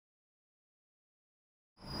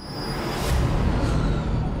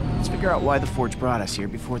figure out why the Forge brought us here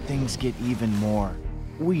before things get even more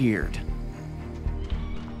weird.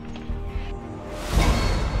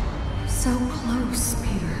 So close,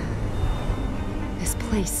 Peter. This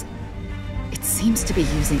place, it seems to be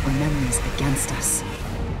using our memories against us.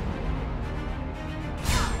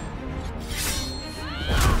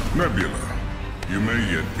 Nebula, you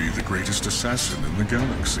may yet be the greatest assassin in the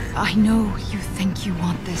galaxy. I know you think you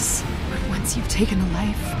want this, but once you've taken a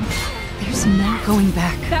life, there's no going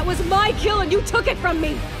back. That was my kill and you took it from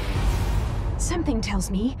me! Something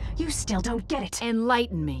tells me you still don't get it.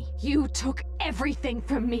 Enlighten me. You took everything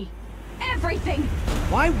from me. Everything!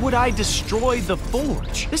 Why would I destroy the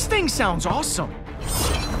Forge? This thing sounds awesome.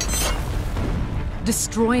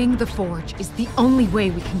 Destroying the Forge is the only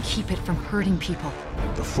way we can keep it from hurting people.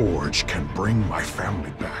 The Forge can bring my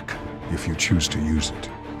family back, if you choose to use it.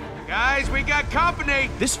 Guys, we got company!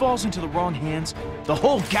 This falls into the wrong hands, the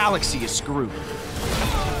whole galaxy is screwed.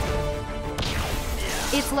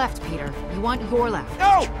 It's left, Peter. You want your left.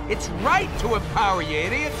 No! It's right to empower you,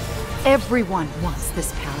 idiot! Everyone wants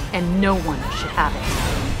this power, and no one should have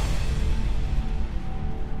it.